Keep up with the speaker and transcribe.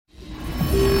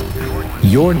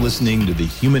You're listening to The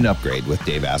Human Upgrade with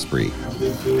Dave Asprey,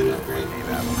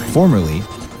 formerly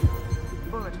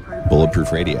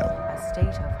Bulletproof Radio. A state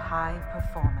of high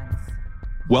performance.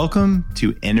 Welcome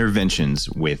to Interventions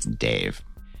with Dave.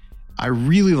 I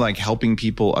really like helping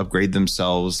people upgrade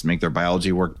themselves, make their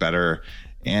biology work better.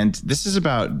 And this is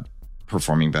about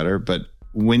performing better, but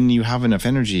when you have enough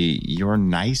energy, you're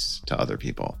nice to other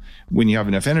people. When you have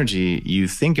enough energy, you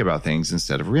think about things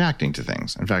instead of reacting to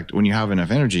things. In fact, when you have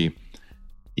enough energy,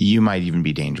 you might even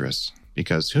be dangerous,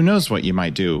 because who knows what you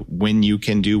might do when you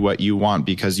can do what you want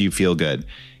because you feel good.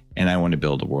 And I want to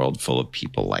build a world full of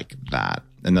people like that.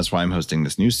 And that's why I'm hosting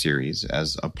this new series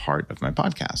as a part of my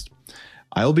podcast.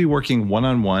 I'll be working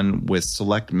one-on-one with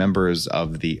select members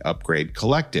of the Upgrade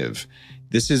Collective.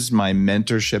 This is my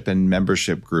mentorship and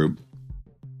membership group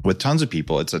with tons of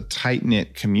people. It's a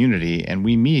tight-knit community, and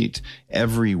we meet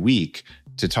every week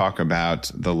to talk about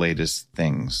the latest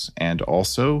things and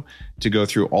also to go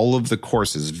through all of the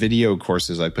courses, video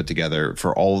courses I put together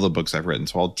for all of the books I've written.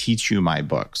 So I'll teach you my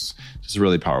books. It's a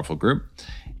really powerful group.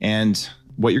 And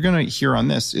what you're going to hear on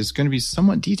this is going to be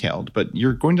somewhat detailed, but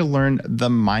you're going to learn the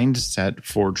mindset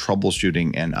for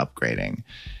troubleshooting and upgrading.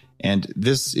 And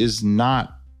this is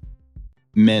not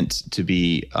meant to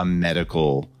be a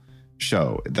medical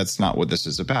show. That's not what this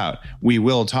is about. We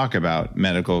will talk about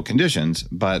medical conditions,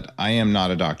 but I am not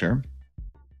a doctor.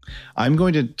 I'm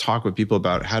going to talk with people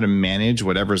about how to manage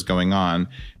whatever's going on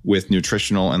with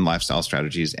nutritional and lifestyle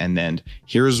strategies. And then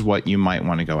here's what you might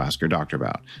want to go ask your doctor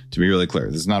about. To be really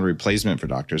clear, this is not a replacement for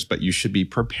doctors, but you should be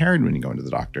prepared when you go into the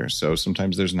doctor. So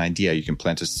sometimes there's an idea, you can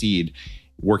plant a seed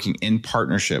working in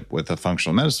partnership with a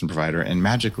functional medicine provider, and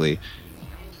magically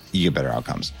you get better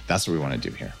outcomes. That's what we want to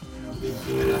do here.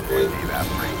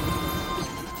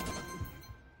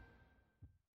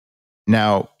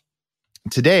 Now,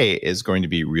 today is going to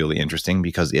be really interesting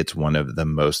because it's one of the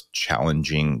most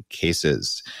challenging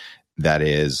cases. That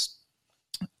is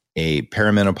a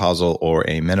perimenopausal or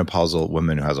a menopausal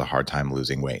woman who has a hard time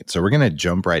losing weight. So we're going to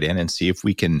jump right in and see if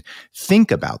we can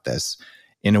think about this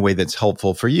in a way that's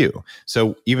helpful for you.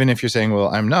 So even if you're saying, well,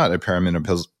 I'm not a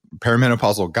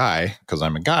perimenopausal guy because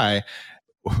I'm a guy,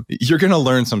 you're going to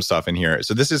learn some stuff in here.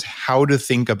 So this is how to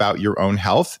think about your own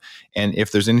health. And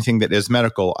if there's anything that is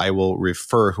medical, I will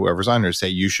refer whoever's on here to say,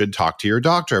 you should talk to your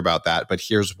doctor about that, but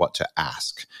here's what to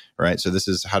ask, right? So this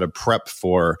is how to prep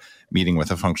for meeting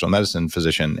with a functional medicine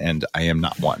physician, and I am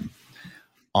not one.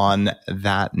 On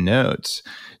that note,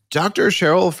 Dr.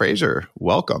 Cheryl Fraser,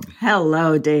 welcome.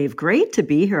 Hello, Dave. Great to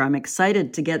be here. I'm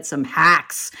excited to get some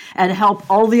hacks and help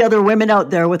all the other women out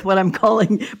there with what I'm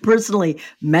calling personally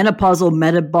menopausal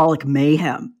metabolic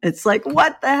mayhem. It's like,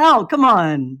 what the hell? Come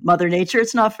on, Mother Nature.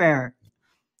 It's not fair.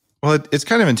 Well, it's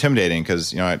kind of intimidating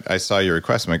because, I saw your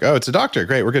request. I'm like, oh, it's a doctor.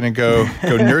 Great. We're going to go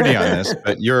nerdy on this.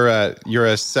 But you're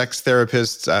a sex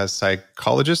therapist,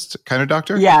 psychologist kind of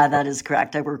doctor? Yeah, that is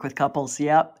correct. I work with couples.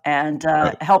 Yep. And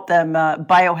help them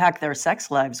biohack their sex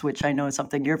lives, which I know is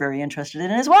something you're very interested in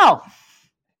as well.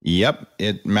 Yep.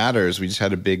 It matters. We just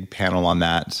had a big panel on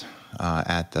that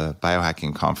at the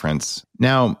biohacking conference.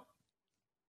 Now,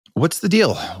 what's the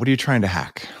deal? What are you trying to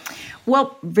hack?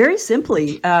 Well, very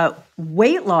simply,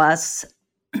 weight loss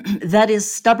that is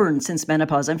stubborn since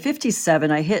menopause. I'm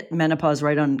 57. I hit menopause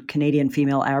right on Canadian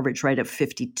female average, right at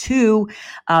 52.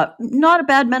 Not a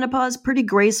bad menopause, pretty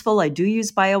graceful. I do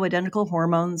use bioidentical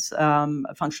hormones.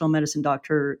 A functional medicine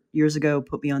doctor years ago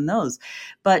put me on those.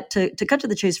 But to cut to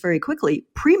the chase very quickly,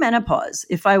 pre-menopause,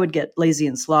 if I would get lazy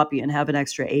and sloppy and have an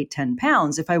extra 8-10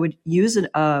 pounds, if I would use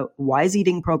a wise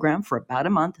eating program for about a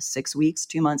month, 6 weeks,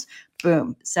 2 months,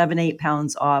 boom, 7-8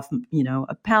 pounds off,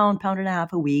 a pound and a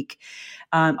half a week.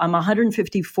 I'm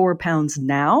 154 pounds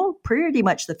now, pretty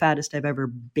much the fattest I've ever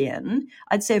been.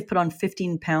 I'd say I've put on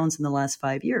 15 pounds in the last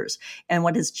 5 years. And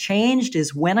what has changed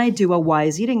is when I do a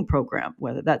wise eating program,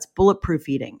 whether that's bulletproof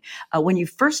eating, when you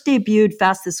first debuted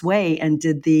Fast This Way and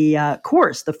did the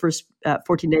course, the first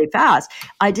 14-day fast,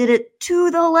 I did it to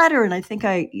the letter. And I think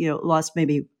I lost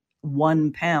maybe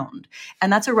 1 pound.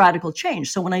 And that's a radical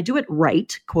change. So when I do it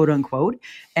right, quote unquote,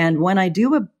 and when I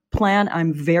do a plan,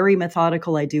 I'm very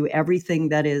methodical. I do everything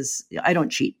that is, I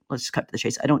don't cheat. Let's just cut to the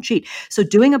chase. I don't cheat. So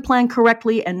doing a plan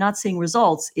correctly and not seeing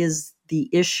results is the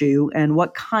issue. And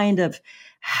what kind of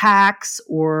hacks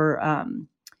or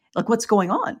like what's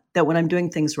going on that when I'm doing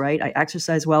things right, I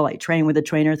exercise well, I train with a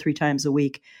trainer 3 times a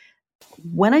week.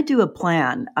 When I do a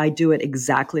plan, I do it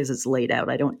exactly as it's laid out.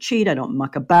 I don't cheat. I don't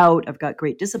muck about. I've got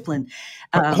great discipline.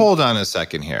 Hold on a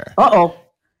second here. Uh-oh.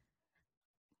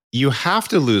 You have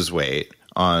to lose weight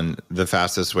on the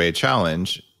Fastest Way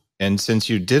challenge And since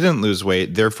you didn't lose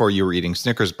weight, therefore you were eating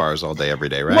Snickers bars all day, every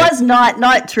day, right? Was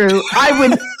not true.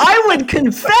 I would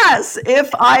confess if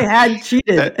I had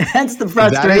cheated. Hence the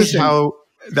frustration.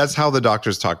 That's how the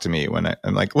doctors talk to me when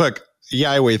I'm like, look,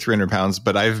 yeah, I weigh 300 pounds,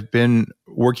 but I've been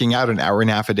working out an hour and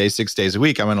a half a day, 6 days a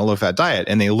week. I'm on a low-fat diet.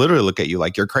 And they literally look at you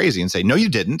like you're crazy and say, no, you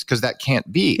didn't, because that can't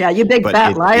be. Yeah, you big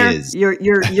fat liar.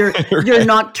 You're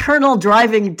nocturnal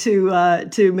driving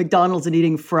to McDonald's and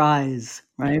eating fries,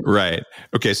 right? Right.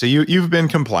 Okay, so you've been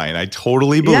compliant. I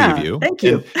totally believe you. Thank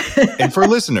you. And for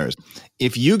listeners,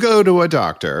 if you go to a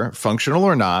doctor, functional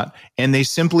or not, and they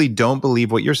simply don't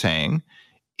believe what you're saying,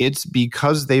 it's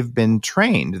because they've been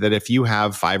trained that if you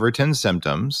have 5 or 10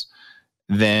 symptoms,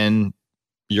 then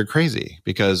you're crazy,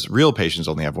 because real patients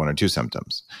only have 1 or 2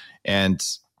 symptoms. And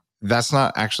that's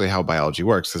not actually how biology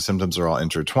works. The symptoms are all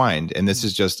intertwined. And this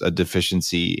is just a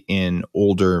deficiency in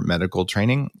older medical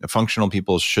training. Functional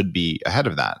people should be ahead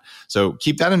of that. So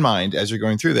keep that in mind as you're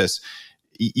going through this.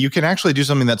 You can actually do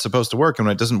something that's supposed to work, and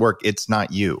when it doesn't work, it's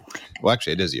not you. Well,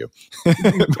 actually, it is you.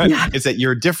 But it's that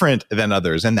you're different than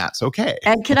others, and that's okay.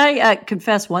 And can I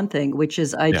confess one thing, which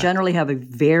is I generally have a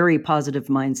very positive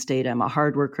mind state. I'm a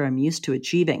hard worker. I'm used to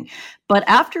achieving. But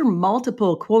after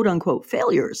multiple quote unquote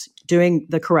failures, doing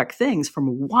the correct things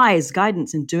from wise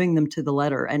guidance and doing them to the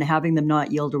letter and having them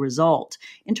not yield a result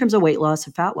in terms of weight loss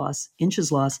and fat loss, inches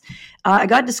loss, I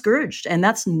got discouraged. And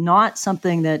that's not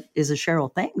something that is a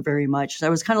Cheryl thing very much. So I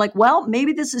was kind of like, well,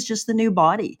 maybe this is just the new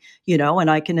body, and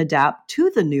I can adapt to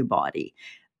the new body.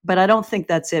 But I don't think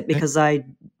that's it, because I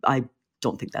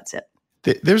don't think that's it.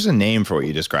 There's a name for what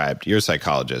you described. You're a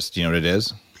psychologist. Do you know what it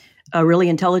is? A really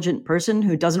intelligent person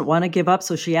who doesn't want to give up,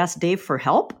 so she asked Dave for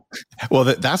help? Well,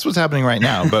 that's what's happening right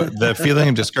now. But the feeling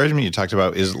of discouragement you talked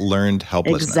about is learned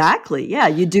helplessness. Exactly. Yeah.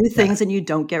 You do things and you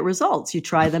don't get results. You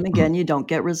try them again, you don't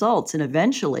get results. And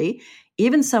eventually,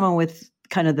 even someone with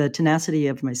kind of the tenacity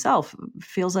of myself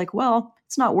feels like, well,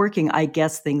 it's not working. I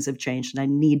guess things have changed and I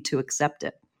need to accept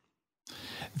it.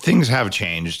 Things have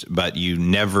changed, but you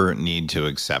never need to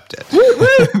accept it.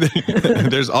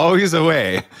 There's always a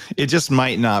way. It just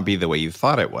might not be the way you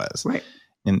thought it was. Right.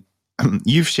 And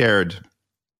you've shared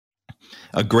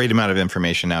a great amount of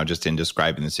information now just in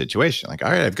describing the situation. Like,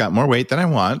 all right, I've got more weight than I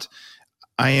want.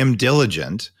 I am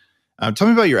diligent. Tell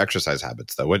me about your exercise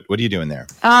habits, though. What are you doing there?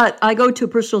 I go to a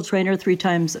personal trainer 3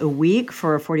 times a week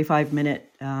for a 45-minute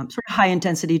sort of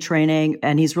high-intensity training,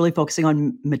 and he's really focusing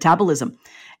on metabolism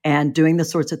and doing the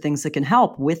sorts of things that can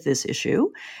help with this issue.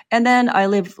 And then I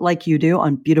live, like you do,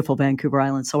 on beautiful Vancouver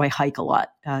Island, so I hike a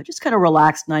lot. Just kind of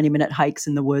relaxed 90-minute hikes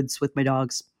in the woods with my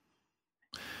dogs.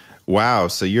 Wow,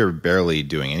 so you're barely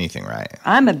doing anything right.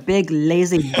 I'm a big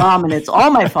lazy bum, and it's all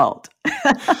my fault.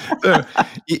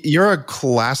 You're a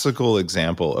classical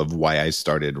example of why I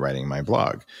started writing my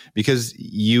blog, because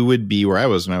you would be where I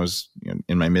was when I was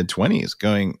in my mid-20s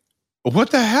going,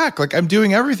 what the heck? Like, I'm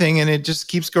doing everything and it just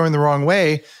keeps going the wrong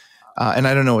way, and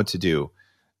I don't know what to do.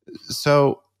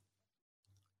 So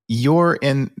you're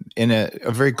in a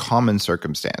very common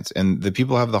circumstance, and the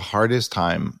people who have the hardest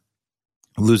time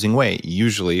losing weight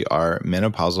usually are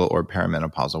menopausal or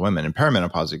perimenopausal women. And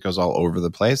perimenopause, it goes all over the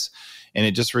place. And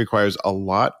it just requires a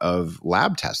lot of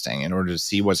lab testing in order to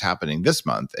see what's happening this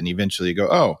month. And eventually you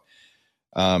go,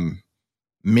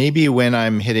 maybe when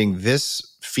I'm hitting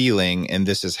this feeling and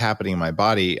this is happening in my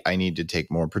body, I need to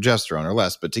take more progesterone or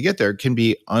less. But to get there can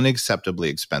be unacceptably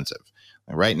expensive.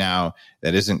 Right now,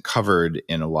 that isn't covered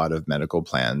in a lot of medical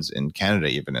plans in Canada.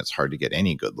 Even it's hard to get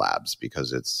any good labs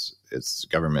because it's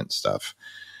government stuff.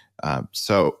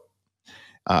 So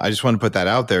I just want to put that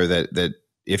out there that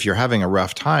if you're having a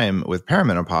rough time with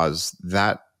perimenopause,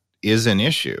 that is an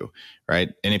issue, right?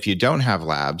 And if you don't have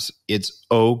labs, it's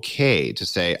okay to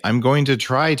say, I'm going to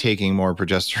try taking more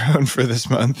progesterone for this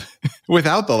month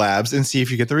without the labs and see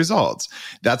if you get the results.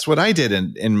 That's what I did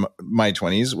in my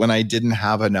 20s when I didn't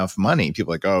have enough money.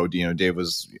 People are like, oh, Dave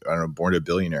was, I don't know, born a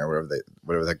billionaire,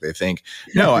 whatever the heck they think.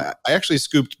 No, I actually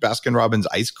scooped Baskin Robbins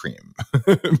ice cream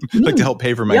like to help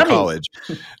pay for my college.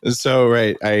 So,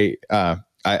 right,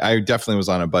 I definitely was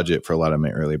on a budget for a lot of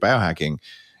my early biohacking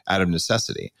out of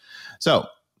necessity. So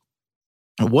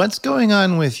what's going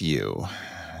on with you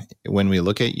when we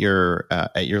look at your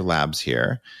labs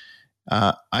here?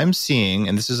 I'm seeing,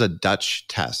 and this is a Dutch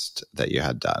test that you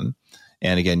had done.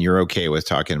 And again, you're okay with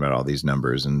talking about all these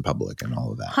numbers in public and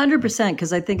all of that. 100%,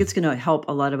 because I think it's going to help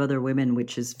a lot of other women,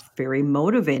 which is very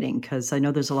motivating, because I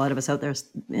know there's a lot of us out there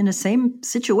in the same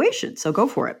situation. So go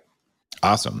for it.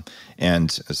 Awesome.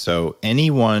 And so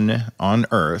anyone on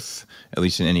earth, at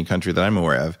least in any country that I'm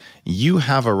aware of, you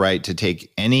have a right to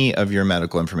take any of your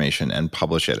medical information and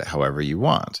publish it however you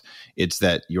want. It's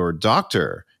that your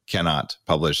doctor cannot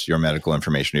publish your medical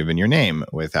information, even your name,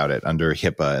 without it under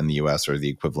HIPAA in the US or the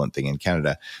equivalent thing in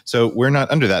Canada. So we're not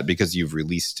under that because you've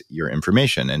released your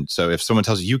information. And so if someone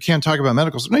tells you can't talk about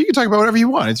medical stuff, no, you can talk about whatever you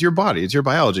want. It's your body, it's your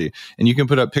biology. And you can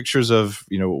put up pictures of,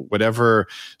 whatever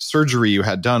surgery you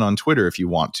had done on Twitter if you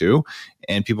want to,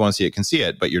 and people want to see it can see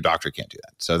it, but your doctor can't do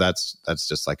that. So that's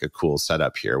just like a cool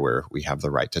setup here where we have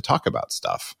the right to talk about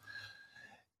stuff.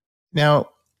 Now,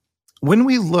 when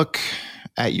we look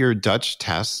at your Dutch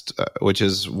test, which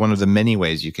is one of the many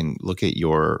ways you can look at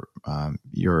your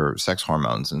sex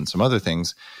hormones and some other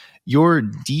things, your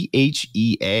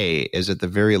DHEA is at the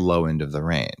very low end of the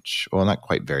range. Well, not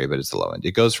quite very, but it's the low end.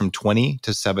 It goes from 20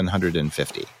 to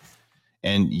 750,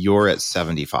 and you're at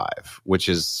 75, which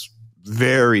is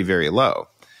very, very low.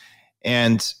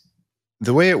 And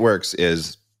the way it works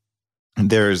is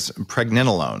there's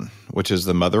pregnenolone, which is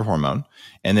the mother hormone,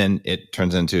 and then it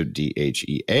turns into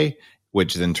DHEA,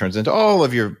 which then turns into all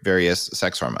of your various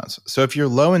sex hormones. So if you're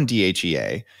low in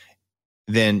DHEA,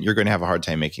 then you're going to have a hard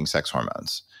time making sex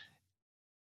hormones.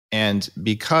 And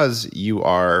because you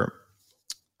are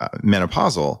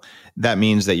menopausal, that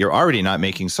means that you're already not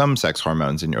making some sex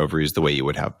hormones in your ovaries the way you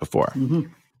would have before. Mm-hmm.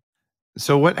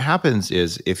 So what happens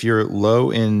is if you're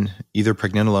low in either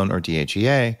pregnenolone or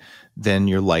DHEA, then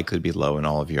you're likely to be low in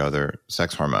all of your other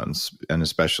sex hormones. And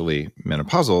especially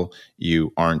menopausal,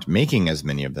 you aren't making as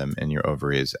many of them in your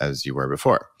ovaries as you were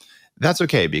before. That's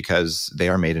okay because they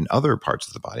are made in other parts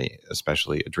of the body,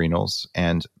 especially adrenals.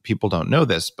 And people don't know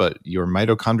this, but your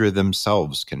mitochondria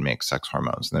themselves can make sex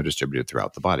hormones, and they're distributed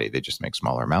throughout the body. They just make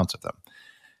smaller amounts of them.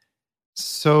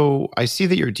 So I see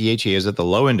that your DHEA is at the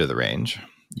low end of the range.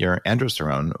 Your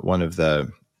androsterone, one of the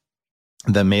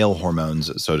male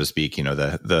hormones, so to speak,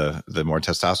 the more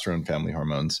testosterone family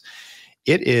hormones,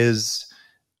 it is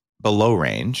below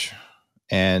range.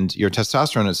 And your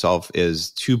testosterone itself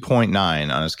is 2.9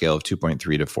 on a scale of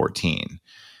 2.3 to 14.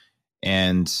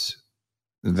 And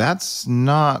that's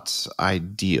not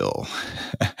ideal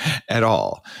at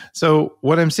all. So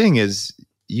what I'm seeing is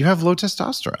you have low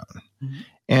testosterone. Mm-hmm.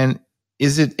 And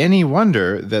is it any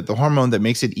wonder that the hormone that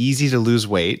makes it easy to lose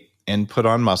weight and put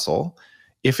on muscle,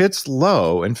 if it's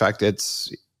low, in fact,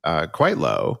 it's quite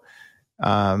low,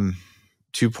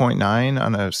 2.9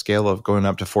 on a scale of going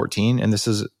up to 14. And this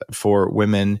is for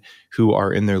women who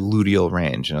are in their luteal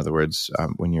range. In other words,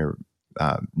 when you're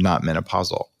not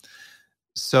menopausal.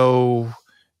 So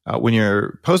when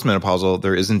you're postmenopausal,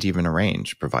 there isn't even a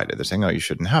range provided. They're saying, oh, you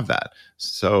shouldn't have that.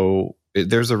 So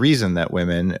there's a reason that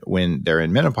women, when they're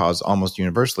in menopause, almost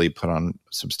universally put on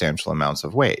substantial amounts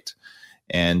of weight.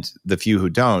 And the few who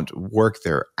don't work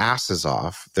their asses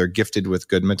off. They're gifted with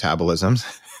good metabolisms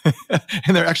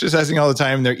and they're exercising all the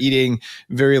time. They're eating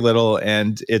very little,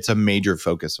 and it's a major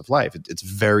focus of life. It's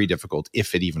very difficult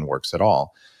if it even works at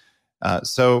all.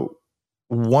 So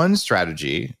one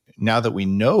strategy, now that we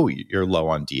know you're low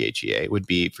on DHEA, would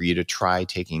be for you to try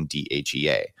taking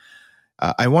DHEA.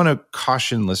 I want to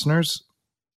caution listeners.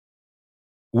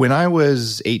 When I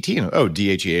was 18,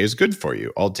 DHEA is good for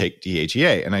you. I'll take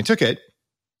DHEA. And I took it.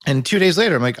 And 2 days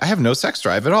later, I'm like, I have no sex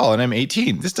drive at all. And I'm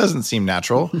 18. This doesn't seem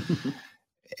natural.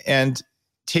 And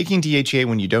taking DHEA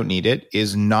when you don't need it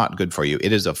is not good for you.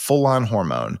 It is a full-on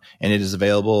hormone, and it is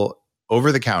available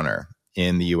over the counter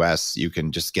in the US. You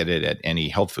can just get it at any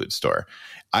health food store.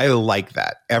 I like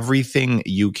that. Everything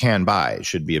you can buy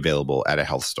should be available at a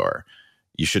health store.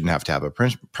 You shouldn't have to have a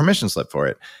permission slip for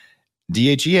it.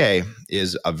 DHEA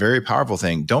is a very powerful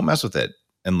thing. Don't mess with it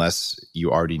unless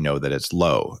you already know that it's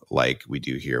low, like we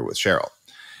do here with Cheryl.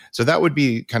 So that would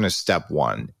be kind of step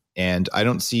one. And I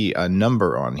don't see a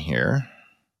number on here,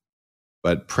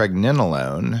 but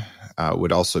pregnenolone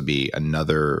would also be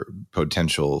another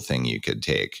potential thing you could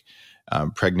take.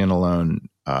 Pregnenolone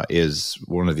is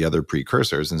one of the other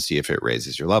precursors, and see if it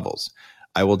raises your levels.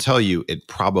 I will tell you it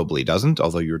probably doesn't,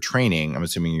 although you're training. I'm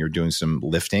assuming you're doing some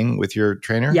lifting with your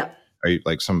trainer? Yeah. Are you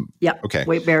like some? Yeah. Okay.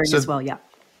 Weight bearing as well. Yeah.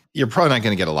 You're probably not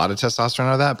going to get a lot of testosterone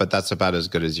out of that, but that's about as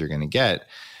good as you're going to get.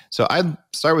 So I'd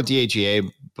start with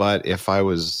DHEA, but if I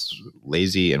was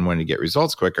lazy and wanted to get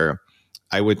results quicker,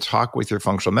 I would talk with your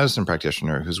functional medicine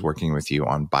practitioner who's working with you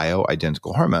on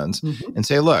bioidentical hormones and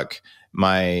say, look,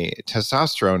 my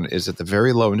testosterone is at the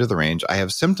very low end of the range. I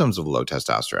have symptoms of low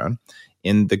testosterone.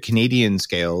 In the Canadian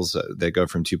scales that go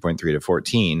from 2.3 to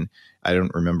 14, I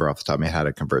don't remember off the top of my head how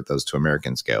to convert those to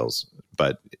American scales,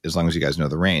 but as long as you guys know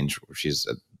the range, she's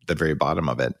at the very bottom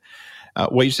of it.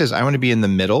 What you say is, I want to be in the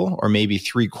middle or maybe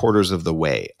 3/4 of the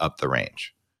way up the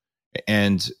range.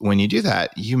 And when you do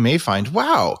that, you may find,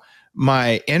 wow,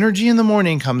 my energy in the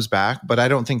morning comes back, but I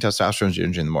don't think testosterone is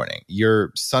energy in the morning.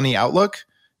 Your sunny outlook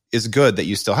is good that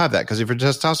you still have that, because if your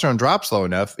testosterone drops low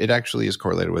enough, it actually is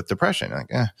correlated with depression. Like,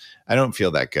 I don't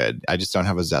feel that good. I just don't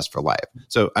have a zest for life.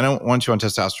 So I don't want you on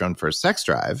testosterone for sex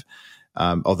drive,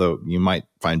 although you might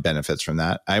find benefits from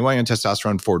that. I want you on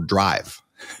testosterone for drive.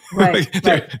 Right,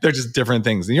 they're just different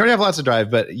things. And you already have lots of drive,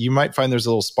 but you might find there's a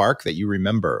little spark that you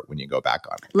remember when you go back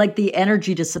on it. Like the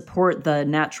energy to support the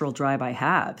natural drive I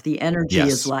have. The energy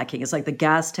is lacking. It's like the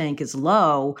gas tank is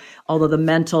low, although the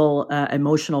mental,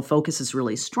 emotional focus is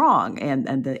really strong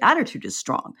and the attitude is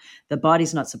strong. The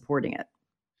body's not supporting it.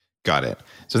 Got it.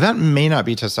 So that may not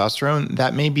be testosterone.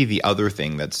 That may be the other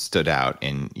thing that stood out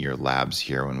in your labs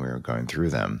here when we were going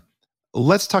through them.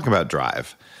 Let's talk about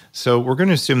drive. So we're going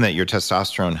to assume that your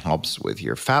testosterone helps with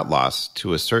your fat loss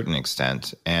to a certain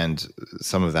extent and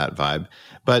some of that vibe,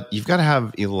 but you've got to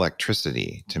have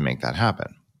electricity to make that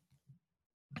happen.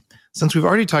 Since we've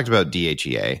already talked about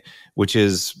DHEA, which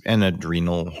is an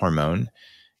adrenal hormone,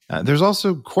 there's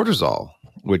also cortisol,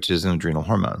 which is an adrenal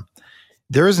hormone.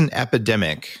 There is an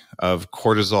epidemic of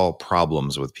cortisol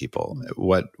problems with people,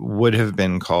 what would have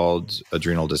been called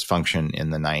adrenal dysfunction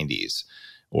in the 90s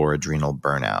or adrenal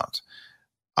burnout.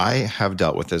 I have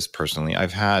dealt with this personally.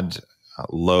 I've had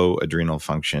low adrenal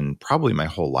function probably my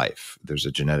whole life. There's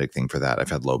a genetic thing for that. I've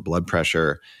had low blood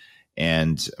pressure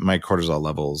and my cortisol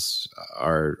levels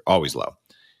are always low.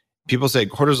 People say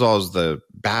cortisol is the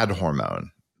bad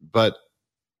hormone, but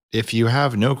if you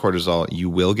have no cortisol, you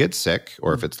will get sick,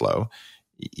 or if it's low,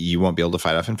 you won't be able to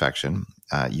fight off infection.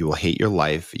 You will hate your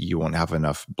life. You won't have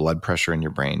enough blood pressure in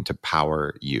your brain to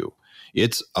power you.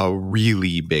 It's a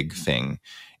really big thing,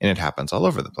 and it happens all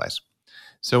over the place.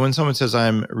 So when someone says,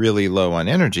 I'm really low on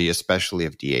energy, especially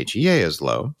if DHEA is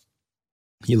low,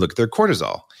 you look at their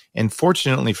cortisol. And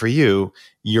fortunately for you,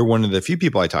 you're one of the few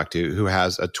people I talk to who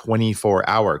has a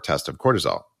 24-hour test of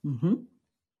cortisol. Mm-hmm.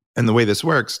 And the way this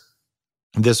works,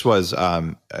 this was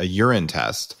a urine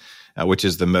test, which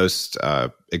is the most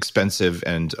expensive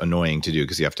and annoying to do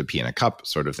because you have to pee in a cup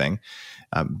sort of thing.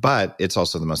 But it's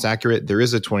also the most accurate. There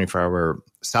is a 24-hour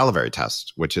salivary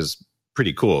test, which is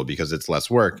pretty cool because it's less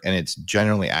work and it's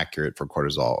generally accurate for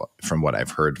cortisol from what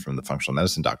I've heard from the functional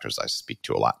medicine doctors I speak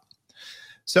to a lot.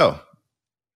 So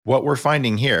what we're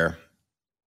finding here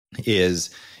is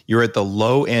you're at the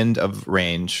low end of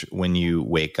range when you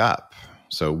wake up.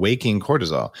 So waking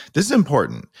cortisol. This is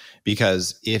important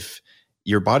because if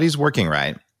your body's working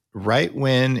right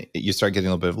when you start getting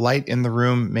a little bit of light in the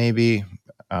room, maybe,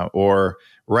 or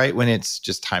right when it's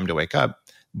just time to wake up,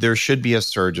 there should be a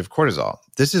surge of cortisol.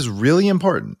 This is really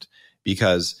important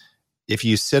because if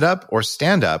you sit up or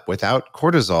stand up without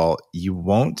cortisol, you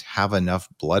won't have enough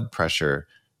blood pressure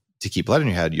to keep blood in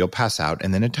your head. You'll pass out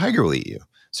and then a tiger will eat you.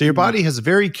 So your body has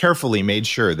very carefully made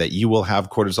sure that you will have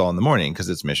cortisol in the morning because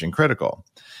it's mission critical.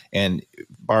 And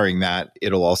barring that,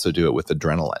 it'll also do it with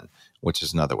adrenaline, which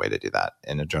is another way to do that.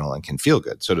 And adrenaline can feel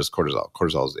good. So does cortisol.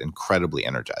 Cortisol is incredibly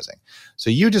energizing. So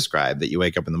you described that you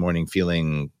wake up in the morning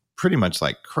feeling pretty much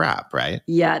like crap, right?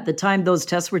 Yeah. At the time those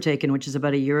tests were taken, which is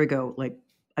about a year ago, like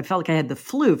I felt like I had the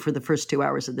flu for the first 2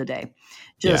 hours of the day.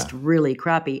 Just really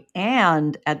crappy.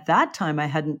 And at that time, I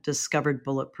hadn't discovered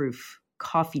bulletproof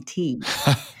coffee tea.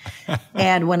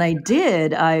 And when I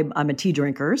did, I'm a tea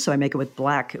drinker, so I make it with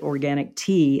black organic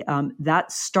tea.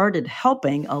 That started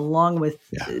helping along with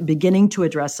beginning to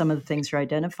address some of the things you're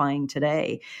identifying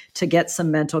today to get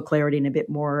some mental clarity and a bit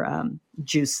more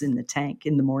juice in the tank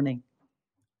in the morning.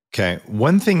 Okay.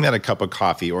 One thing that a cup of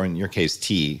coffee, or in your case,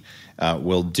 tea,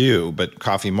 will do, but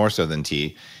coffee more so than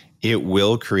tea, it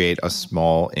will create a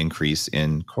small increase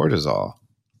in cortisol.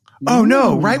 Oh,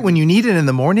 no, right when you need it in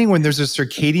the morning, when there's a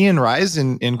circadian rise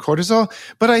in cortisol.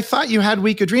 But I thought you had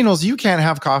weak adrenals. You can't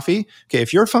have coffee. Okay,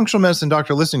 if you're a functional medicine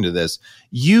doctor listening to this,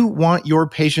 you want your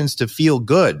patients to feel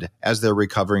good as they're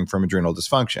recovering from adrenal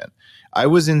dysfunction. I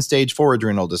was in stage 4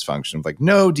 adrenal dysfunction, like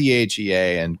no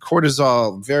DHEA and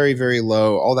cortisol, very, very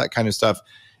low, all that kind of stuff.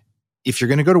 If you're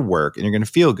going to go to work and you're going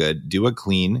to feel good, do a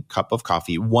clean cup of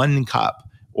coffee, 1 cup,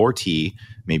 or tea,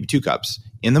 maybe 2 cups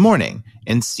in the morning,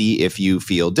 and see if you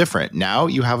feel different. Now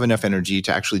you have enough energy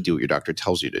to actually do what your doctor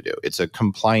tells you to do. It's a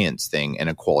compliance thing and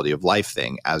a quality of life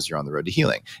thing as you're on the road to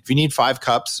healing. If you need 5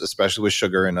 cups, especially with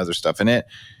sugar and other stuff in it,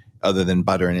 other than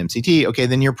butter and MCT, okay,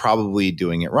 then you're probably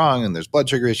doing it wrong and there's blood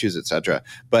sugar issues, etc.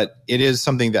 But it is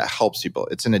something that helps people.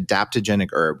 It's an adaptogenic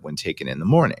herb when taken in the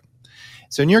morning.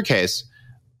 So in your case,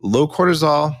 low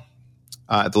cortisol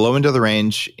at the low end of the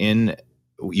range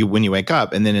when you wake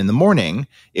up, and then in the morning,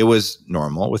 it was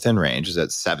normal within range, is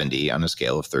at 70 on a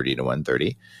scale of 30 to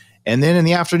 130. And then in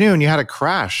the afternoon, you had a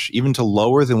crash even to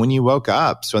lower than when you woke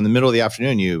up. So in the middle of the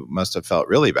afternoon, you must have felt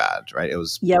really bad, right? It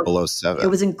was below 7. It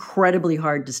was incredibly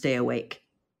hard to stay awake.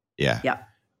 Yeah.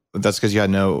 That's because you had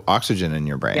no oxygen in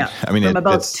your brain. Yeah. I mean, from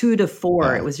about it's 2 to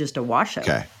 4, it was just a washout.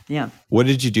 okay. Yeah. What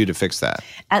did you do to fix that?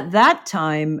 At that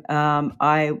time,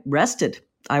 I rested.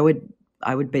 I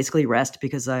would basically rest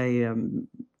because the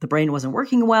brain wasn't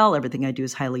working well. Everything I do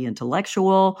is highly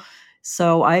intellectual.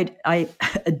 So I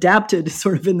adapted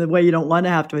sort of in the way you don't want to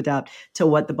have to adapt to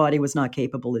what the body was not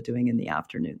capable of doing in the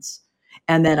afternoons.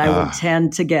 And then I would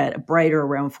tend to get brighter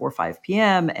around 4 or 5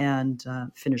 p.m. and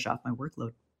finish off my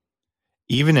workload.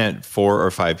 Even at 4 or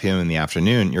 5 p.m. in the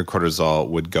afternoon, your cortisol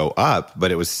would go up,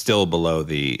 but it was still below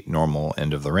the normal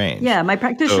end of the range. Yeah, my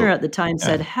practitioner at the time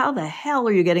said, "How the hell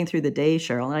are you getting through the day,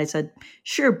 Cheryl?" And I said,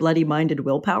 "Sure, bloody-minded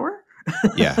willpower."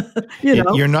 Yeah.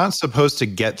 You're not supposed to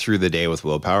get through the day with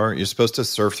willpower. You're supposed to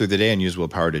surf through the day and use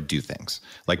willpower to do things,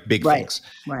 like big things.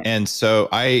 Right. And so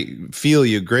I feel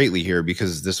you greatly here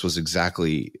because this was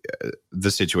exactly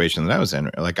the situation that I was in.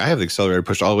 Like I have the accelerator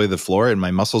pushed all the way to the floor and my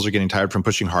muscles are getting tired from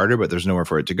pushing harder, but there's nowhere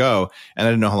for it to go. And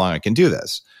I don't know how long I can do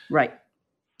this. Right.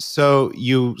 So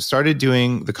you started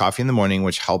doing the coffee in the morning,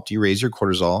 which helped you raise your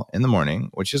cortisol in the morning,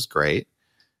 which is great.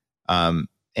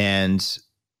 And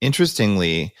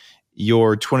interestingly,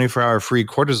 your 24-hour free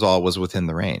cortisol was within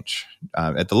the range,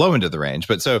 at the low end of the range.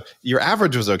 But so your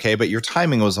average was okay, but your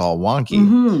timing was all wonky.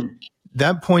 Mm-hmm.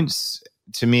 That points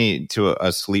to me to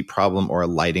a sleep problem or a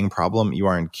lighting problem. You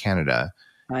are in Canada.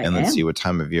 Let's see what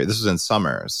time of year. This is in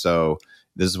summer. So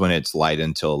this is when it's light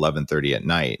until 11:30 at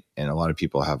night. And a lot of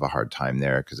people have a hard time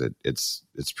there because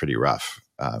it's pretty rough.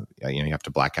 You have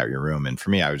to black out your room. And for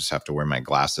me, I would just have to wear my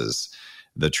glasses,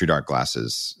 the True Dark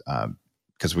glasses,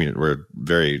 because we're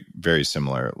very, very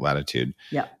similar latitude.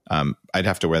 Yeah. I'd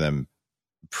have to wear them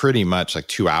pretty much like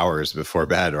 2 hours before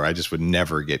bed, or I just would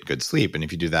never get good sleep. And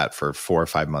if you do that for 4 or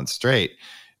 5 months straight,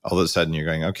 all of a sudden you're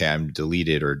going, okay, I'm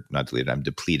deleted or not deleted, I'm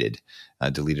depleted.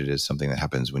 Deleted is something that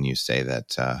happens when you say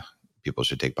that people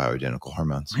should take bioidentical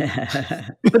hormones.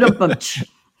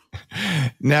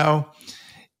 Now,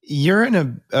 you're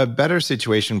in a better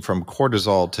situation from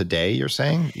cortisol today, you're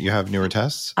saying? You have newer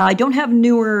tests? I don't have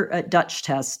newer Dutch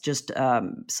tests, just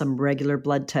some regular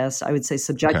blood tests. I would say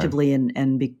subjectively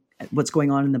and what's going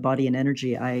on in the body and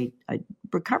energy. I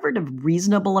recovered a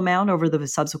reasonable amount over the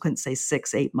subsequent, say,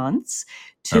 6-8 months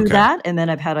to that. And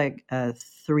then I've had a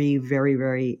 3 very,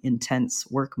 very intense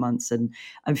work months. And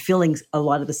I'm feeling a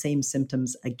lot of the same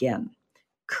symptoms again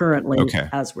currently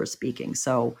as we're speaking.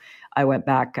 So I went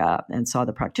back and saw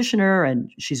the practitioner,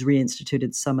 and she's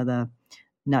reinstituted some of the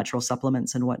natural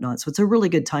supplements and whatnot. So it's a really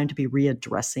good time to be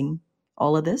readdressing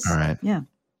all of this. All right. Yeah.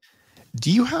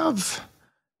 Do you have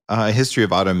a history of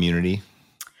autoimmunity?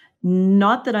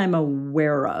 Not that I'm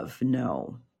aware of,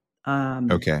 no.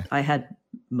 I had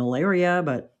malaria,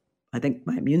 but I think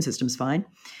my immune system's fine.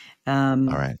 All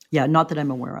right. Yeah, not that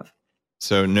I'm aware of.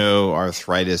 So no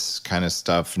arthritis kind of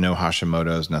stuff, no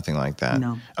Hashimoto's, nothing like that.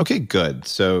 No. Okay, good.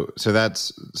 So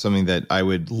that's something that I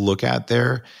would look at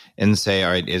there and say,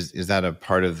 all right, is that a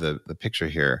part of the picture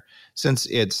here? Since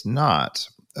it's not,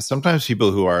 sometimes people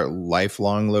who are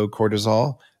lifelong low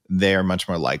cortisol, they are much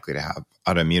more likely to have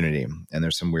autoimmunity. And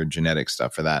there's some weird genetic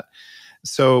stuff for that.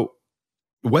 So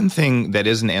one thing that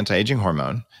is an anti-aging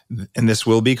hormone, and this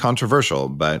will be controversial,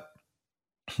 but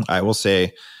I will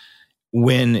say,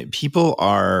 when people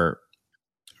are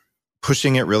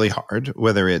pushing it really hard,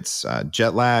 whether it's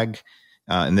jet lag,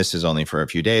 and this is only for a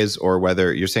few days, or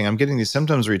whether you're saying, I'm getting these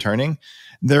symptoms returning,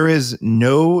 there is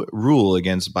no rule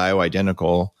against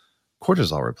bioidentical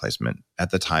cortisol replacement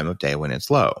at the time of day when it's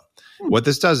low. What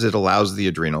this does, it allows the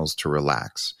adrenals to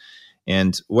relax.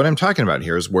 And what I'm talking about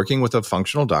here is working with a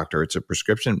functional doctor. It's a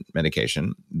prescription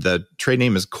medication. The trade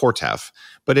name is Cortef,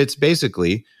 but it's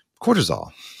basically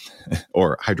cortisol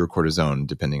or hydrocortisone,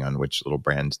 depending on which little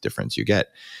brand difference you get.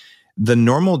 The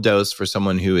normal dose for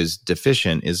someone who is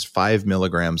deficient is 5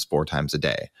 milligrams 4 times a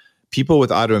day. People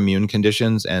with autoimmune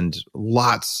conditions and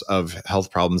lots of health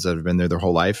problems that have been there their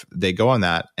whole life, they go on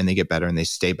that and they get better and they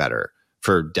stay better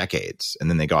for decades.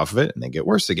 And then they go off of it and they get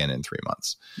worse again in 3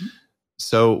 months. Mm-hmm.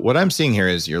 So what I'm seeing here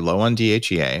is you're low on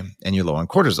DHEA and you're low on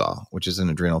cortisol, which is an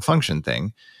adrenal function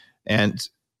thing. And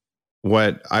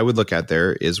what I would look at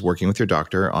there is working with your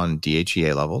doctor on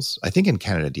DHEA levels. I think in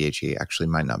Canada, DHEA actually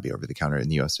might not be over the counter. In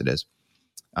the US, it is.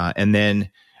 And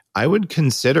then I would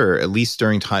consider, at least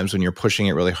during times when you're pushing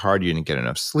it really hard, you didn't get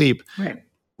enough sleep, right,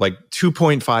 like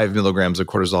 2.5 milligrams of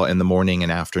cortisol in the morning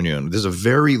and afternoon. This is a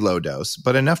very low dose,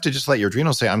 but enough to just let your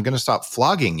adrenals say, I'm going to stop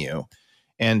flogging you.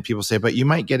 And people say, but you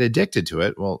might get addicted to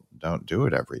it. Well, don't do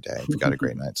it every day if you got a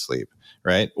great night's sleep,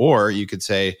 right? Or you could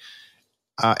say,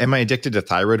 am I addicted to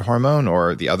thyroid hormone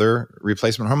or the other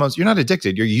replacement hormones? You're not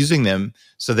addicted. You're using them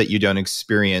so that you don't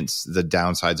experience the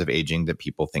downsides of aging that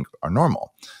people think are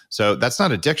normal. So that's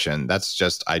not addiction. That's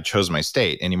just, I chose my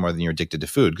state any more than you're addicted to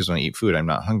food, because when I eat food, I'm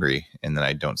not hungry and then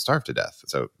I don't starve to death.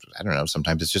 So I don't know,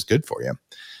 sometimes it's just good for you.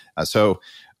 So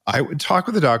I would talk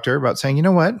with the doctor about saying, you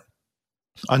know what,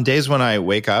 on days when I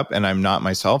wake up and I'm not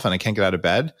myself and I can't get out of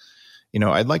bed,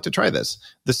 I'd like to try this.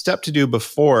 The step to do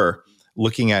before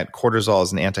looking at cortisol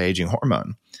as an anti-aging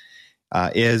hormone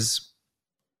is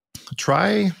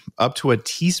try up to a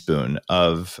teaspoon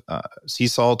of sea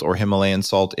salt or Himalayan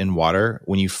salt in water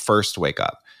when you first wake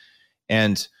up.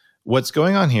 And what's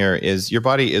going on here is your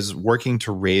body is working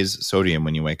to raise sodium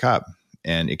when you wake up,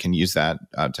 and it can use that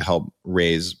to help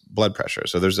raise blood pressure.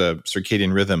 So there's a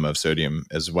circadian rhythm of sodium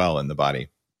as well in the body,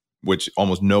 which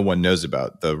almost no one knows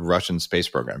about. The Russian space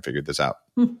program figured this out.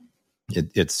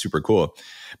 It's super cool.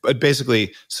 But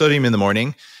basically, sodium in the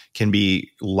morning can be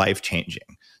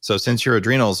life-changing. So since your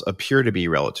adrenals appear to be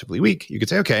relatively weak, you could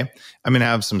say, okay, I'm going to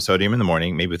have some sodium in the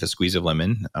morning, maybe with a squeeze of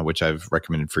lemon, which I've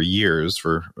recommended for years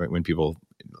for when people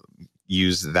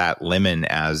use that lemon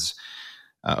as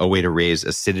a way to raise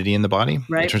acidity in the body.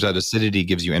 Right. It turns out acidity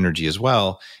gives you energy as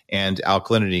well, and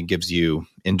alkalinity gives you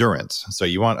endurance. So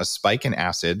you want a spike in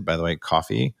acid. By the way,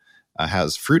 coffee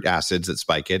has fruit acids that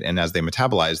spike it, and as they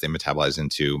metabolize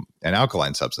into an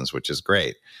alkaline substance, which is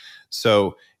great.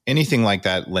 So anything like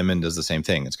that, lemon does the same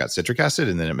thing. It's got citric acid,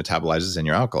 and then it metabolizes in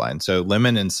your alkaline. So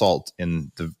lemon and salt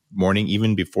in the morning,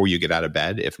 even before you get out of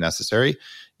bed, if necessary,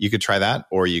 you could try that.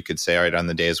 Or you could say, all right, on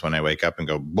the days when I wake up and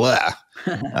go, blah,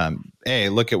 hey,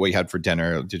 look at what you had for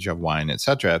dinner. Did you have wine,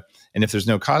 etc.? And if there's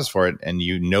no cause for it, and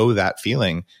you know that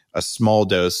feeling, a small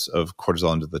dose of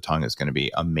cortisol into the tongue is going to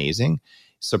be amazing.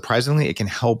 Surprisingly, it can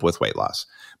help with weight loss.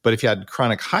 But if you had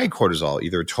chronic high cortisol,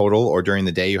 either total or during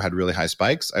the day you had really high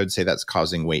spikes, I would say that's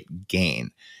causing weight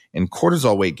gain. And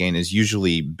cortisol weight gain is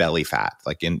usually belly fat,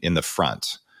 like in the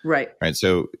front. Right.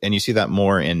 So, and you see that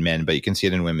more in men, but you can see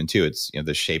it in women too. It's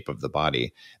the shape of the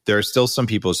body. There are still some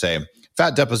people who say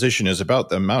fat deposition is about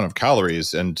the amount of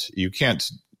calories, and you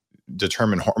can't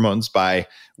determine hormones by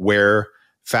where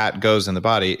fat goes in the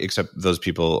body, except those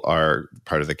people are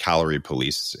part of the calorie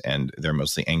police, and they're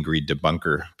mostly angry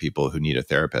debunker people who need a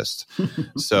therapist.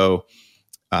 So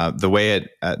the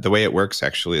way it works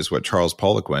actually is what Charles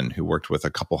Poliquin, who worked with a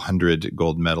couple hundred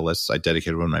gold medalists, I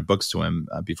dedicated one of my books to him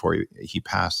before he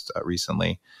passed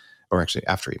recently, or actually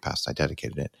after he passed, I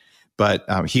dedicated it. But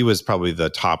he was probably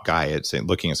the top guy at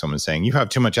looking at someone and saying, you have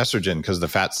too much estrogen because the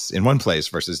fat's in one place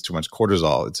versus too much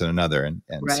cortisol, it's in another. And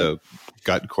right. So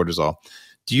gut cortisol.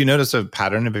 Do you notice a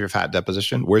pattern of your fat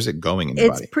deposition? Where's it going in your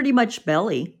body? It's pretty much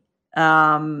belly,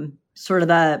 sort of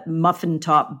the muffin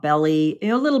top belly,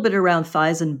 a little bit around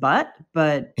thighs and butt,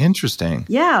 but interesting.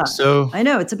 Yeah. So I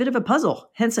know it's a bit of a puzzle.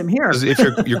 Hence, I'm here. If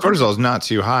your cortisol is not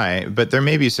too high, but there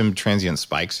may be some transient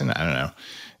spikes, and I don't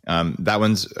know. That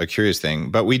one's a curious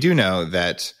thing. But we do know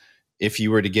that if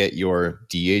you were to get your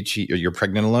DHE or your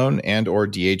pregnenolone and or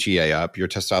DHEA up, your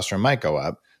testosterone might go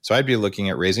up. So I'd be looking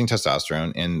at raising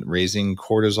testosterone and raising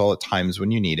cortisol at times when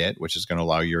you need it, which is going to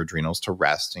allow your adrenals to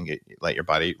rest and let your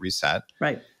body reset.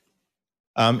 Right.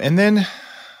 And then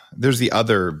there's the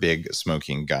other big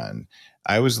smoking gun.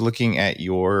 I was looking at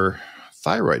your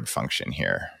thyroid function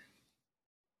here.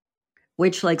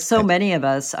 Which, like so many of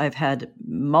us, I've had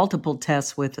multiple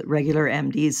tests with regular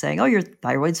MDs saying, oh, your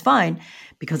thyroid's fine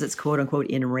because it's quote unquote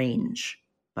in range.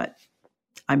 But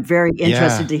I'm very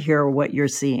interested to hear what you're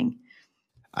seeing.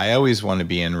 I always want to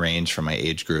be in range for my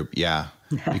age group. Yeah.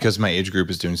 Because my age group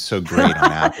is doing so great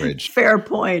on average. Fair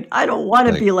point. I don't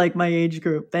want to be like my age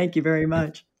group. Thank you very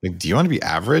much. Do you want to be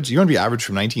average? You want to be average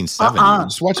from 1970?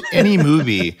 Just watch any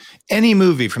movie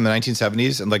from the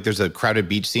 1970s. And like there's a crowded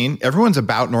beach scene. Everyone's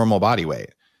about normal body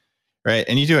weight. Right.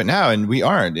 And you do it now and we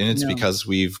aren't. And it's because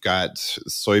we've got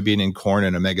soybean and corn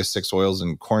and omega-6 oils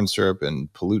and corn syrup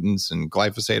and pollutants and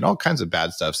glyphosate and all kinds of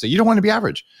bad stuff. So you don't want to be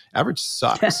average. Average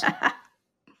sucks.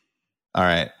 All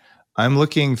right. I'm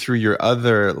looking through your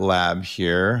other lab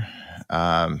here.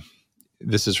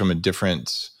 This is from a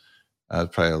different,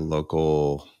 probably a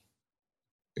local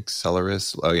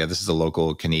Acceleris. Oh, yeah. This is a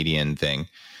local Canadian thing.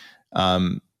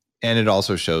 And it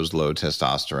also shows low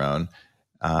testosterone.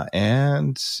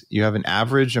 And you have an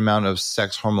average amount of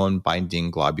sex hormone binding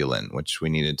globulin, which we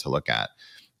needed to look at.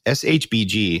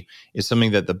 SHBG is something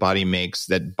that the body makes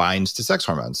that binds to sex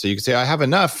hormones. So you can say, I have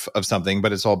enough of something,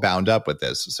 but it's all bound up with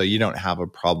this. So you don't have a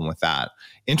problem with that.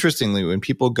 Interestingly, when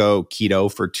people go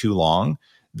keto for too long,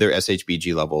 their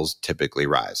SHBG levels typically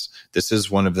rise. This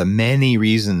is one of the many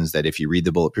reasons that if you read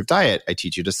the Bulletproof Diet, I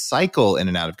teach you to cycle in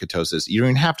and out of ketosis. You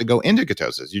don't even have to go into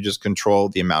ketosis. You just control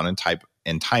the amount and type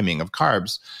and timing of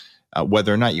carbs,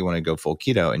 whether or not you want to go full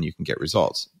keto, and you can get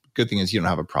results. Good thing is you don't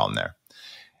have a problem there.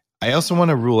 I also want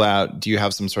to rule out, do you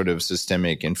have some sort of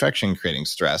systemic infection creating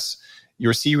stress?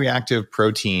 Your C-reactive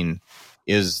protein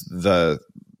is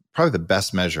probably the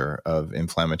best measure of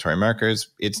inflammatory markers.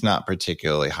 It's not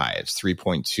particularly high. It's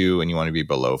 3.2, and you want to be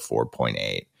below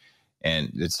 4.8.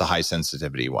 And it's the high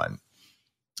sensitivity one,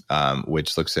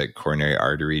 which looks at coronary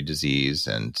artery disease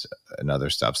and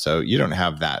other stuff. So you don't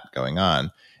have that going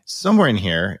on. Somewhere in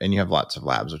here, and you have lots of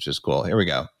labs, which is cool. Here we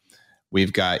go.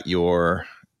 We've got your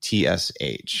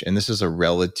TSH, and this is a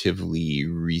relatively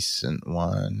recent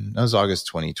one. That was August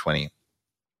 2020.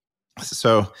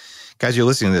 So, guys, you're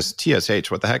listening to this,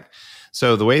 TSH, what the heck?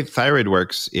 So the way thyroid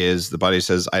works is the body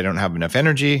says, I don't have enough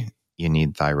energy. You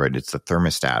need thyroid. It's the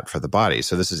thermostat for the body.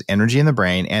 So this is energy in the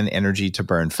brain and energy to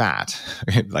burn fat,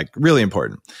 like really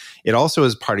important. It also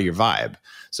is part of your vibe.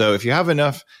 So if you have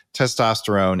enough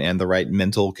testosterone and the right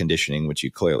mental conditioning, which you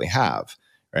clearly have,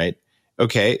 right?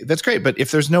 Okay, that's great. But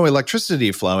if there's no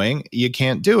electricity flowing, you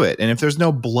can't do it. And if there's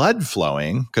no blood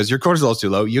flowing, because your cortisol is too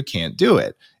low, you can't do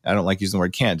it. I don't like using the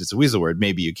word can't. It's a weasel word.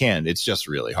 Maybe you can. It's just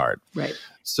really hard. Right.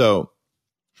 So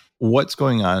what's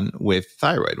going on with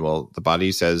thyroid? Well, the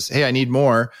body says, hey, I need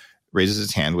more, raises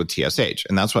its hand with TSH.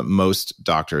 And that's what most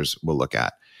doctors will look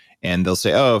at. And they'll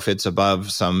say, oh, if it's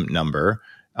above some number,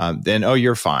 then, oh,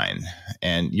 you're fine.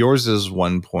 And yours is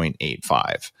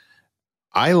 1.85.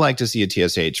 I like to see a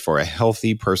TSH for a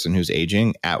healthy person who's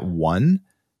aging at 1.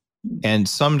 And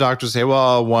some doctors say,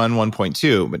 well, 1,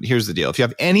 1.2. But here's the deal. If you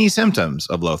have any symptoms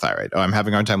of low thyroid, I'm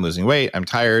having a hard time losing weight, I'm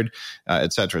tired,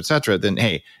 et cetera, then,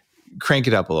 hey, crank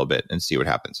it up a little bit and see what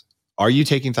happens. Are you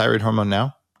taking thyroid hormone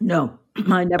now? No,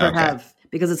 I never have,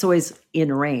 because it's always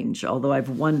in range, although I've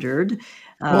wondered.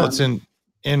 Well, it's in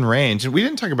range. And we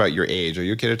didn't talk about your age. Are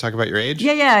you okay to talk about your age?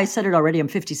 Yeah, I said it already. I'm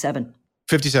 57.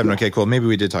 57. Yeah. Okay, cool. Maybe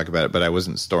we did talk about it, but I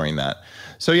wasn't storing that.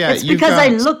 So yeah, it's because I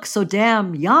look so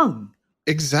damn young.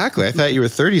 Exactly. I thought you were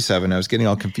 37. I was getting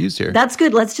all confused here. That's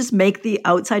good. Let's just make the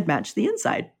outside match the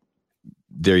inside.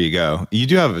 There you go. You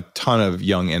do have a ton of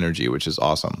young energy, which is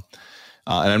awesome.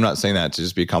 And I'm not saying that to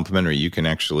just be complimentary. You can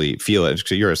actually feel it.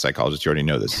 Because you're a psychologist. You already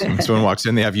know this. When someone walks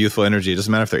in, they have youthful energy. It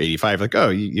doesn't matter if they're 85. Like, oh,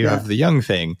 you have the young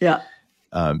thing. Yeah.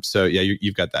 So yeah,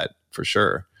 you've got that for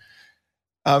sure.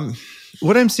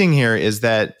 What I'm seeing here is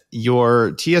that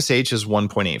your TSH is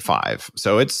 1.85.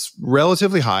 So it's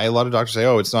relatively high. A lot of doctors say,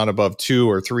 oh, it's not above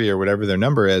 2 or 3 or whatever their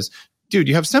number is. Dude,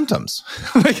 you have symptoms.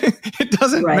 Like, it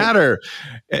doesn't matter.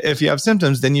 If you have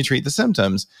symptoms, then you treat the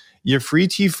symptoms. Your free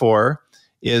T4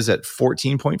 is at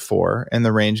 14.4, and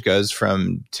the range goes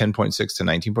from 10.6 to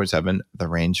 19.7, the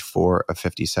range for a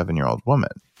 57-year-old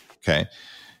woman. Okay.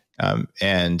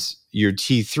 And your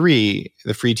T3,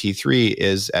 the free T3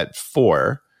 is at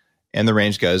 4, and the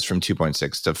range goes from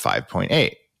 2.6 to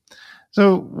 5.8.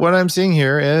 So what I'm seeing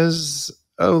here is,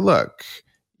 oh, look,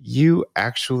 you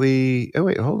actually, oh,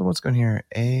 wait, hold on. What's going here?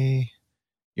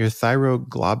 Your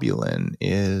thyroglobulin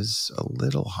is a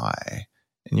little high,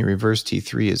 and your reverse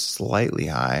T3 is slightly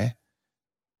high.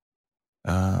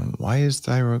 Why is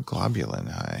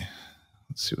thyroglobulin high?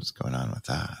 Let's see what's going on with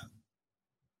that.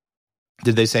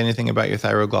 Did they say anything about your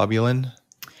thyroglobulin?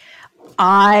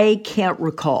 I can't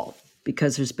recall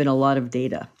because there's been a lot of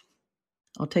data.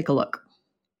 I'll take a look.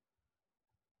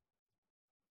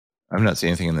 I'm not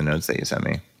seeing anything in the notes that you sent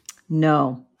me.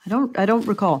 No, I don't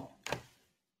recall.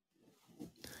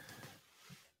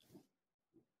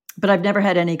 But I've never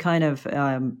had any kind of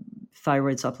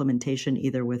thyroid supplementation,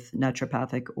 either with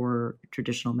naturopathic or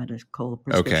traditional medical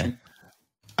prescription. Okay.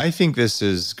 I think this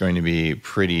is going to be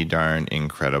pretty darn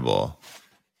incredible.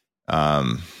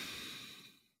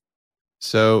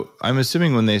 So I'm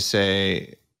assuming when they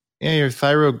say, yeah, your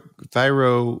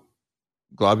thyroglobulin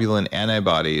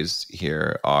antibodies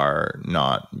here are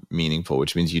not meaningful,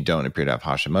 which means you don't appear to have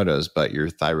Hashimoto's, but your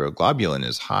thyroglobulin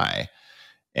is high.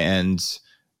 And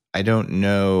I don't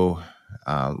know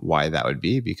why that would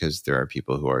be, because there are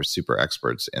people who are super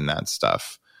experts in that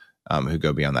stuff who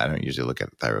go beyond that. I don't usually look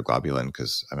at thyroglobulin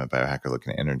because I'm a biohacker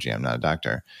looking at energy. I'm not a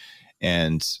doctor.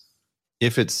 And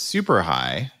if it's super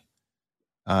high,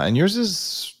 and yours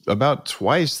is about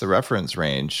twice the reference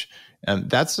range,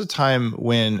 that's the time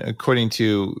when, according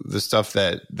to the stuff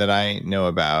that I know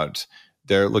about,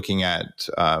 they're looking at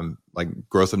like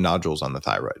growth of nodules on the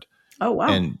thyroid. Oh, wow.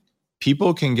 And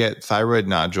people can get thyroid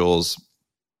nodules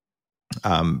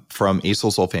from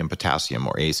acyl sulfate potassium,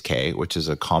 or ACE-K, which is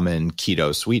a common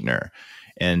keto sweetener.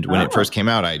 And when it first came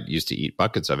out, I used to eat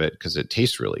buckets of it because it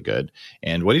tastes really good.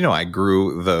 And what do you know? I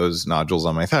grew those nodules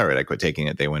on my thyroid. I quit taking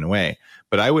it. They went away.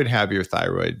 But I would have your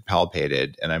thyroid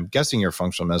palpated. And I'm guessing your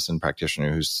functional medicine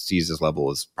practitioner who sees this level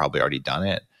has probably already done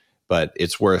it. But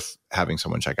it's worth having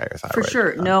someone check out your thyroid. For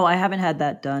sure. No, I haven't had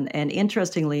that done. And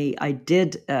interestingly, I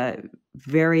did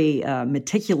very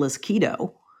meticulous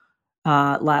keto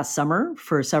last summer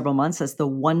for several months. That's the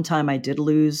one time I did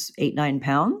lose 8-9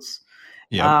 pounds.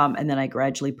 Yep. And then I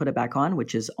gradually put it back on,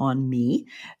 which is on me.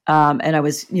 And I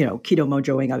was, keto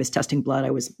mojoing. I was testing blood.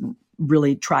 I was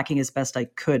really tracking as best I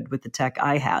could with the tech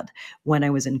I had when I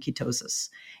was in ketosis.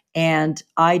 And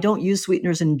I don't use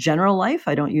sweeteners in general life.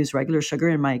 I don't use regular sugar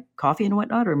in my coffee and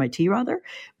whatnot, or my tea rather.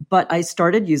 But I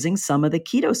started using some of the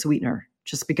keto sweetener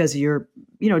just because you're,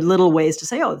 little ways to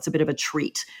say, oh, it's a bit of a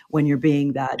treat when you're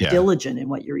being that diligent in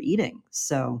what you're eating.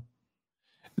 So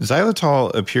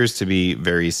xylitol appears to be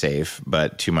very safe,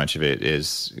 but too much of it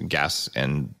is gas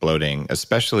and bloating,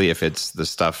 especially if it's the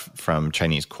stuff from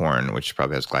Chinese corn, which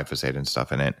probably has glyphosate and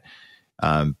stuff in it.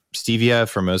 Stevia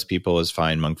for most people is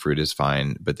fine. Monk fruit is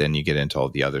fine. But then you get into all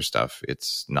the other stuff.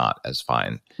 It's not as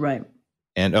fine. Right.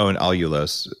 And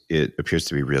allulose, it appears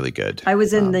to be really good. I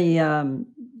was in the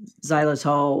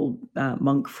xylitol,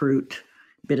 monk fruit,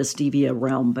 bit of stevia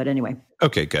realm. But anyway.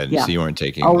 Okay, good. Yeah. So you weren't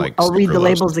taking I'll read the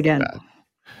labels again.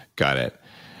 Got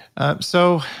it.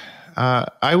 So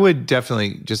I would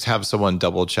definitely just have someone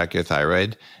double check your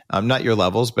thyroid, not your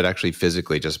levels, but actually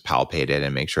physically just palpate it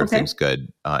and make sure everything's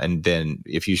good. And then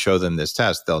if you show them this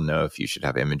test, they'll know if you should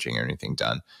have imaging or anything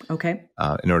done. Okay.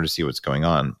 In order to see what's going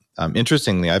on.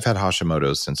 Interestingly, I've had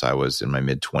Hashimoto's since I was in my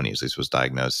mid-20s. At least was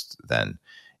diagnosed then.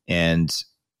 And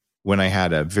when I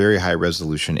had a very high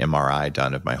resolution MRI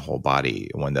done of my whole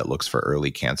body, one that looks for early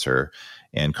cancer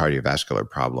and cardiovascular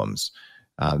problems,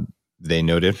 they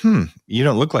noted, you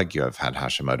don't look like you have had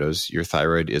Hashimoto's. Your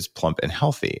thyroid is plump and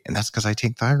healthy. And that's because I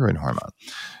take thyroid hormone.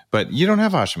 But you don't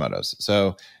have Hashimoto's.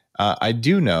 So I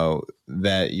do know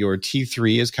that your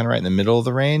T3 is kind of right in the middle of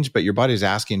the range, but your body's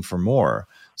asking for more.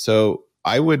 So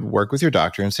I would work with your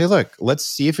doctor and say, look, let's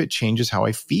see if it changes how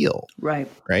I feel. Right.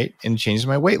 Right. And changes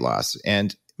my weight loss.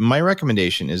 And my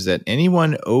recommendation is that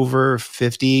anyone over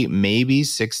 50, maybe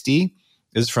 60,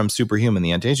 this is from Superhuman,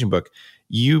 the anti-aging book,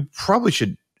 you probably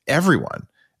should, everyone,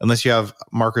 unless you have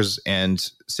markers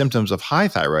and symptoms of high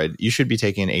thyroid, you should be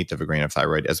taking 1/8 of a grain of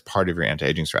thyroid as part of your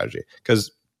anti-aging strategy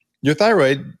because your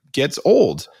thyroid gets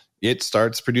old. It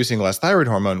starts producing less thyroid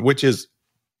hormone, which is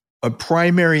a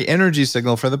primary energy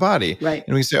signal for the body. Right.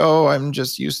 And we say, oh, I'm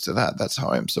just used to that. That's how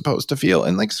I'm supposed to feel.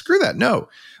 And screw that. No,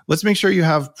 let's make sure you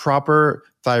have proper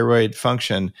thyroid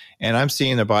function. And I'm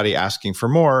seeing the body asking for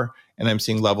more. And I'm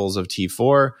seeing levels of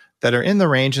T4 that are in the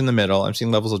range in the middle. I'm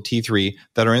seeing levels of T3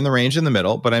 that are in the range in the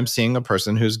middle, but I'm seeing a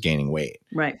person who's gaining weight.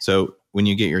 Right. So when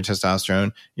you get your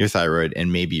testosterone, your thyroid,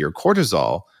 and maybe your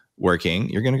cortisol working,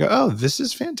 you're going to go, oh, this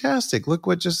is fantastic. Look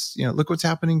what look what's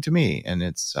happening to me. And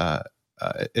it's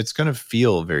going to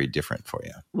feel very different for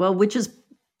you. Well, which is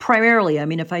primarily,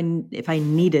 if I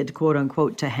needed, quote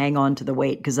unquote, to hang on to the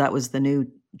weight, because that was the new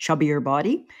chubbier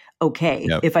body. Okay.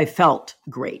 Yep. If I felt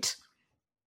great.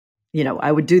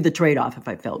 I would do the trade-off if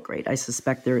I felt great. I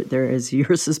suspect they're, as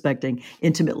you're suspecting,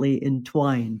 intimately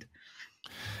entwined.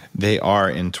 They are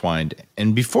entwined.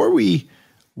 And before we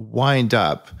wind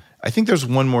up, I think there's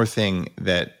one more thing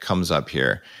that comes up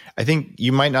here. I think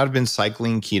you might not have been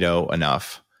cycling keto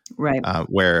enough. Right.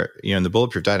 Where, in the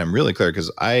Bulletproof diet, I'm really clear because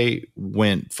I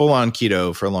went full on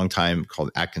keto for a long time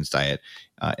called Atkins diet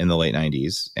in the late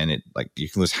 90s. And it you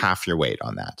can lose half your weight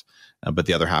on that. But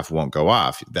the other half won't go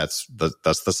off. That's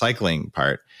the cycling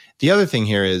part. The other thing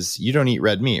here is you don't eat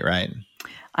red meat, right?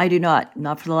 I do not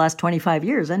for the last 25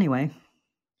 years anyway.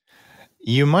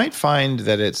 You might find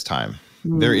that it's time.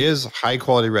 There is high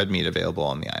quality red meat available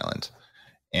on the island.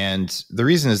 And the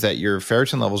reason is that your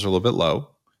ferritin levels are a little bit low.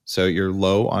 So you're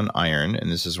low on iron,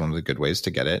 and this is one of the good ways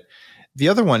to get it. The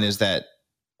other one is that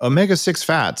omega-6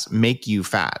 fats make you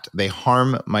fat. They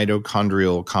harm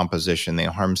mitochondrial composition. They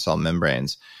harm cell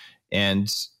membranes.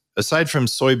 And aside from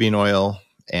soybean oil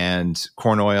and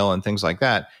corn oil and things like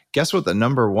that, guess what the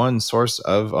number one source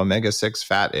of omega-6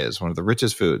 fat is? One of the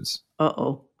richest foods.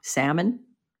 Uh-oh. Salmon?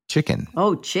 Chicken.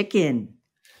 Oh, chicken.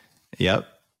 Yep.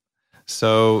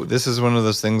 So this is one of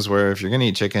those things where if you're going to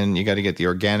eat chicken, you got to get the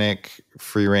organic,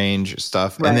 free-range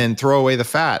stuff and then throw away the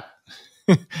fat.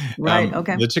 Right,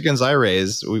 okay. The chickens I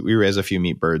raise, we raise a few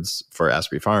meat birds for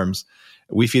Asprey Farms.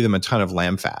 We feed them a ton of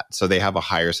lamb fat. So they have a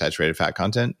higher saturated fat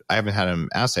content. I haven't had them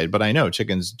assayed, but I know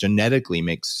chickens genetically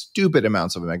make stupid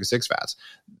amounts of omega-6 fats.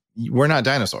 We're not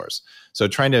dinosaurs. So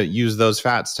trying to use those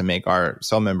fats to make our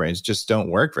cell membranes just don't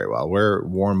work very well. We're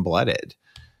warm-blooded.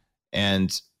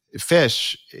 And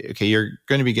fish, okay, you're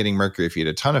going to be getting mercury if you eat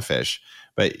a ton of fish,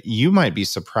 but you might be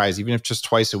surprised, even if just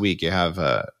twice a week you have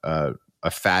a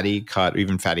fatty cut, or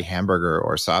even fatty hamburger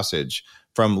or sausage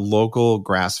from local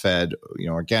grass-fed,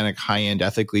 organic, high-end,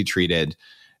 ethically treated.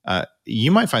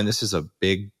 You might find this is a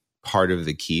big part of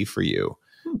the key for you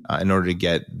in order to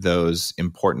get those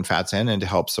important fats in and to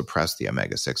help suppress the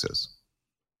omega-6s.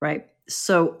 Right.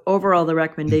 So overall, the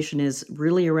recommendation is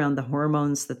really around the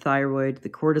hormones, the thyroid, the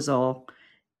cortisol,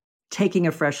 taking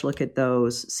a fresh look at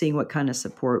those, seeing what kind of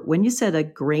support. When you said a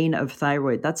grain of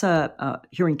thyroid, that's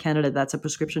here in Canada, that's a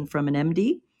prescription from an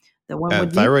MD? That one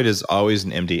would thyroid is always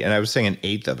an MD. And I was saying an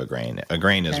eighth of a grain. A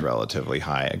grain is relatively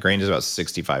high. A grain is about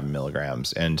 65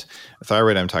 milligrams. And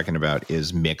thyroid I'm talking about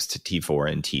is mixed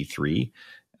T4 and T3.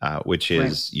 Which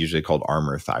is usually called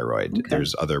Armour Thyroid. Okay.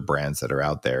 There's other brands that are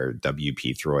out there,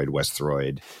 WP Throid, West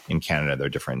Throid. In Canada, they're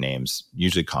different names.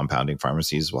 Usually compounding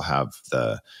pharmacies will have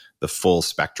the full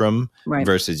spectrum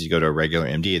versus you go to a regular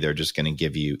MD, they're just going to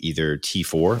give you either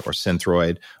T4 or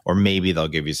Synthroid, or maybe they'll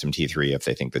give you some T3 if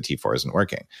they think the T4 isn't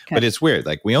working. Okay. But it's weird.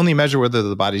 Like, we only measure whether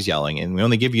the body's yelling, and we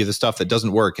only give you the stuff that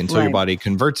doesn't work until your body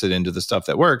converts it into the stuff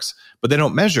that works, but they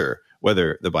don't measure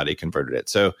whether the body converted it.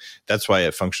 So that's why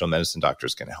a functional medicine doctor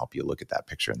is going to help you look at that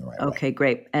picture in the right way. Okay,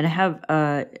 great. And I have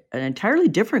an entirely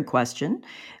different question.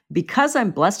 Because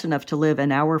I'm blessed enough to live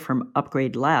an hour from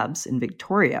Upgrade Labs in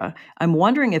Victoria, I'm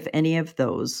wondering if any of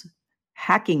those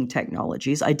hacking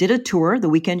technologies, I did a tour the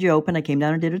weekend you opened, I came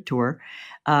down and did a tour.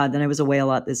 Then I was away a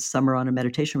lot this summer on a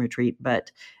meditation retreat,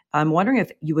 but I'm wondering if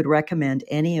you would recommend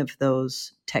any of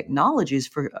those technologies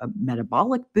for a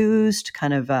metabolic boost,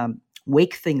 kind of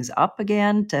wake things up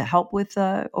again to help with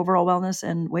overall wellness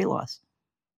and weight loss.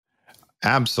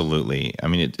 Absolutely. I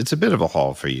mean, it's a bit of a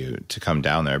haul for you to come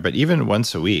down there, but even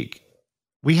once a week,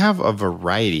 we have a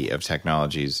variety of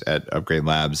technologies at Upgrade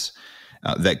Labs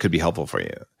that could be helpful for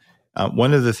you.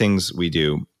 One of the things we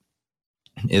do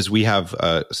is we have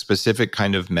a specific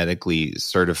kind of medically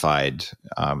certified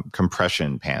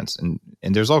compression pants. And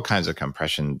there's all kinds of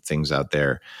compression things out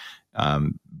there,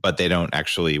 but they don't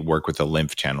actually work with the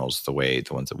lymph channels the way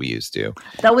the ones that we use do.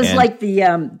 That was like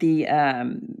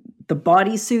the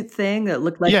bodysuit thing that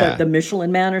looked like the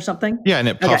Michelin Man or something? Yeah, and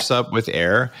it puffs up with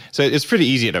air. So it's pretty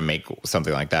easy to make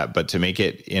something like that, but to make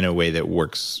it in a way that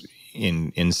works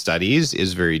in studies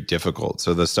is very difficult.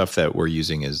 So the stuff that we're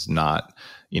using is not,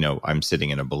 I'm sitting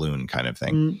in a balloon kind of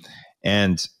thing.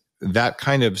 And that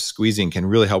kind of squeezing can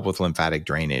really help with lymphatic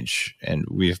drainage. And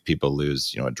we have people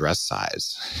lose, a dress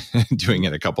size doing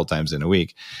it a couple times in a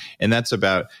week. And that's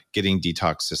about getting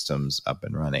detox systems up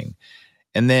and running.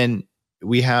 And then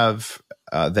we have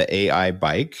the AI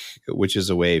bike, which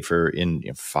is a way for in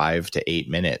 5 to 8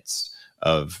 minutes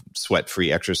of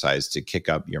sweat-free exercise to kick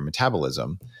up your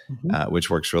metabolism, which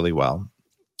works really well.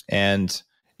 And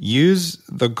use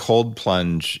the cold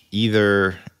plunge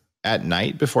either at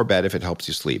night before bed if it helps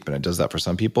you sleep. And it does that for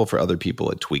some people. For other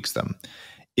people, it tweaks them.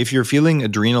 If you're feeling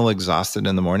adrenal exhausted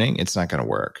in the morning, it's not going to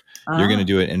work. You're going to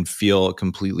do it and feel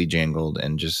completely jangled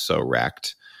and just so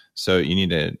wrecked. So you need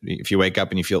to, if you wake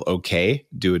up and you feel okay,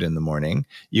 do it in the morning.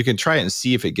 You can try it and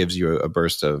see if it gives you a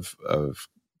burst of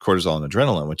cortisol and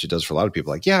adrenaline, which it does for a lot of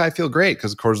people. Like, yeah, I feel great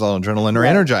because cortisol and adrenaline are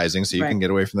energizing, so you can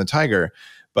get away from the tiger.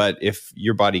 But if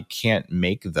your body can't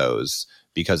make those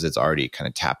because it's already kind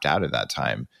of tapped out at that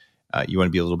time, you want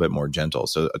to be a little bit more gentle.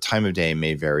 So a time of day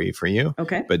may vary for you.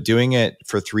 Okay. But doing it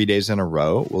for 3 days in a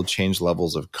row will change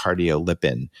levels of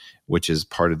cardiolipin, which is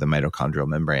part of the mitochondrial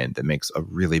membrane that makes a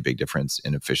really big difference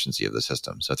in efficiency of the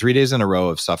system. So 3 days in a row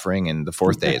of suffering, and the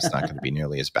fourth day, it's not going to be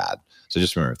nearly as bad. So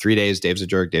just remember, 3 days, Dave's a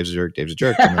jerk, Dave's a jerk, Dave's a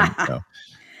jerk. And then,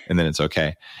 and then it's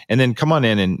okay. And then come on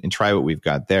in and try what we've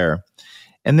got there.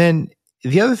 And then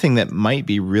the other thing that might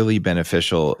be really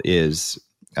beneficial is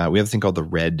we have a thing called the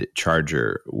Red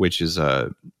Charger, which is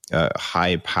a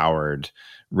high-powered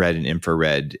red and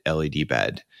infrared LED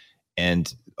bed.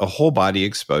 And a whole body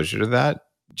exposure to that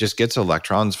just gets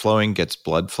electrons flowing, gets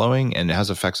blood flowing, and it has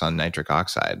effects on nitric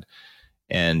oxide.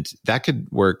 And that could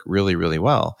work really, really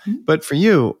well. But for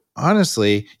you,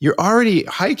 honestly, you're already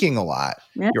hiking a lot.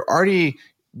 Yeah. You're already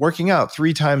working out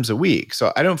 3 times a week.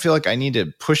 So I don't feel like I need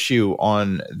to push you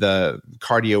on the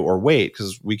cardio or weight,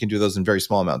 because we can do those in very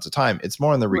small amounts of time. It's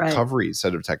more on the recovery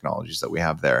set of technologies that we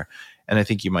have there. And I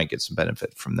think you might get some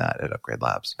benefit from that at Upgrade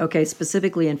Labs. Okay,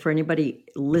 specifically, and for anybody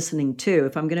listening too,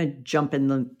 if I'm going to jump in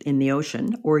the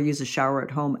ocean or use a shower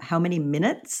at home, how many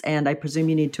minutes? And I presume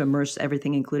you need to immerse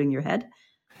everything, including your head?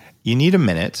 You need a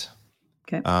minute.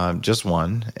 Okay. Just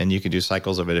one. And you can do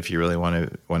cycles of it if you really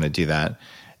want to do that.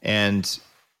 And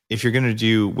if you're going to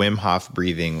do Wim Hof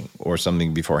breathing or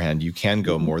something beforehand, you can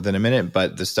go more than a minute,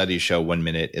 but the studies show 1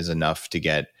 minute is enough to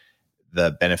get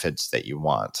the benefits that you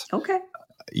want. Okay.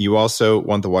 You also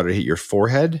want the water to hit your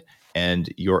forehead and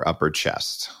your upper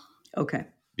chest. Okay.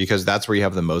 Because that's where you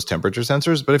have the most temperature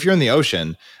sensors. But if you're in the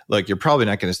ocean, like, you're probably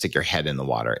not going to stick your head in the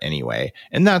water anyway.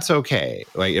 And that's okay.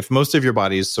 Like, if most of your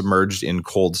body is submerged in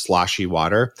cold, sloshy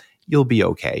water, you'll be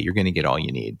okay. You're going to get all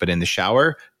you need. But in the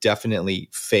shower, definitely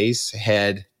face,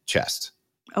 head, chest.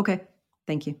 Okay.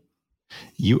 Thank you.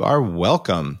 You are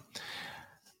welcome.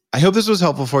 I hope this was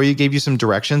helpful for you, gave you some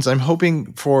directions. I'm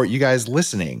hoping for you guys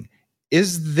listening.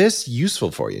 Is this useful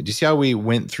for you? Do you see how we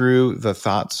went through the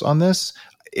thoughts on this?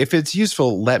 If it's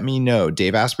useful, let me know.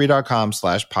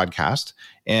 daveasprey.com/podcast.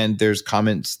 And there's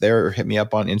comments there, or hit me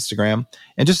up on Instagram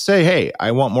and just say, hey,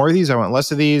 I want more of these. I want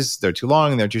less of these. They're too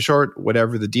long. They're too short,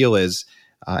 whatever the deal is.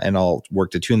 And I'll work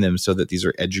to tune them so that these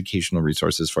are educational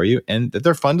resources for you and that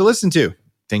they're fun to listen to.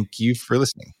 Thank you for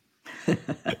listening.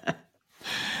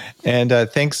 And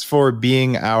thanks for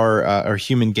being our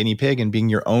human guinea pig and being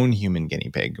your own human guinea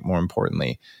pig, more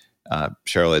importantly.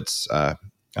 Cheryl, it's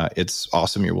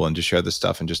awesome you're willing to share this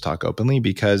stuff and just talk openly,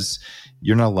 because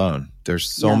you're not alone.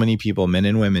 There's so many people, men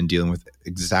and women, dealing with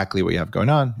exactly what you have going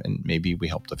on, and maybe we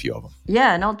helped a few of them.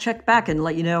 Yeah, and I'll check back and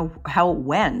let you know how it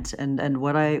went and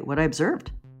what I observed.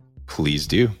 Please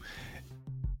do.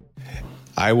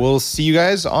 I will see you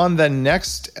guys on the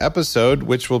next episode,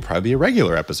 which will probably be a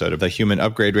regular episode of the Human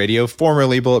Upgrade Radio,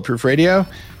 formerly Bulletproof Radio.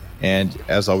 And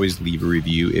as always, leave a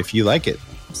review if you like it.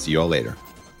 See you all later.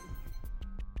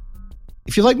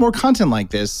 If you like more content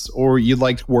like this, or you'd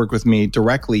like to work with me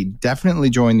directly, definitely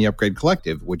join the Upgrade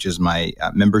Collective, which is my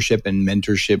membership and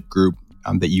mentorship group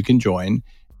that you can join.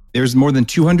 There's more than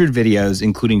 200 videos,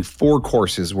 including 4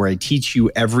 courses where I teach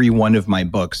you every one of my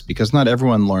books, because not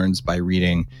everyone learns by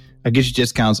reading. I get you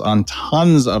discounts on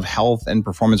tons of health and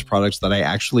performance products that I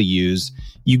actually use.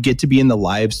 You get to be in the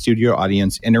live studio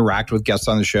audience, interact with guests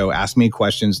on the show, ask me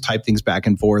questions, type things back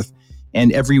and forth.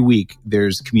 And every week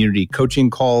there's community coaching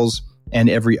calls. And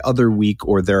every other week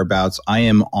or thereabouts, I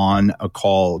am on a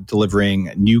call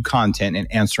delivering new content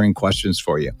and answering questions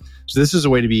for you. So this is a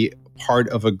way to be part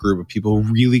of a group of people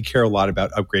who really care a lot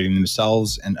about upgrading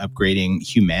themselves and upgrading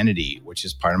humanity, which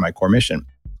is part of my core mission.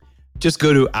 Just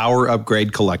go to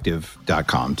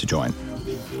ourupgradecollective.com to join.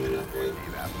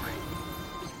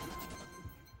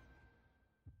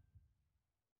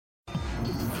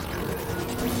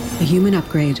 The Human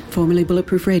Upgrade, formerly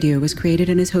Bulletproof Radio, was created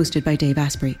and is hosted by Dave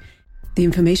Asprey. The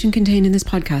information contained in this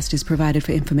podcast is provided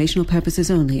for informational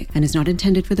purposes only and is not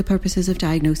intended for the purposes of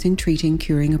diagnosing, treating,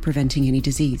 curing, or preventing any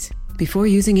disease. Before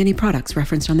using any products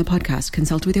referenced on the podcast,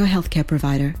 consult with your healthcare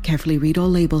provider, carefully read all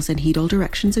labels, and heed all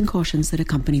directions and cautions that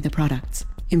accompany the products.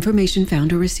 Information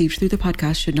found or received through the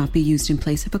podcast should not be used in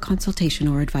place of a consultation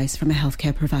or advice from a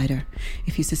healthcare provider.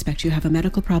 If you suspect you have a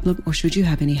medical problem or should you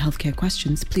have any healthcare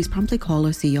questions, please promptly call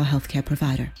or see your healthcare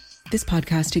provider. This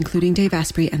podcast, including Dave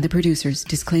Asprey and the producers,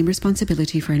 disclaim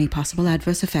responsibility for any possible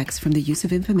adverse effects from the use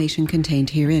of information contained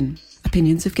herein.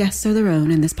 Opinions of guests are their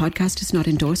own, and this podcast does not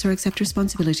endorse or accept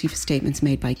responsibility for statements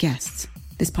made by guests.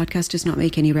 This podcast does not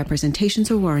make any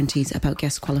representations or warranties about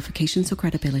guest qualifications or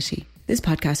credibility. This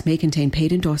podcast may contain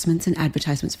paid endorsements and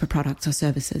advertisements for products or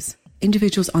services.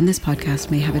 Individuals on this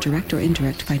podcast may have a direct or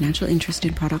indirect financial interest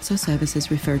in products or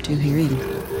services referred to herein.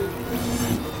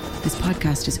 This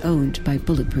podcast is owned by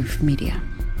Bulletproof Media.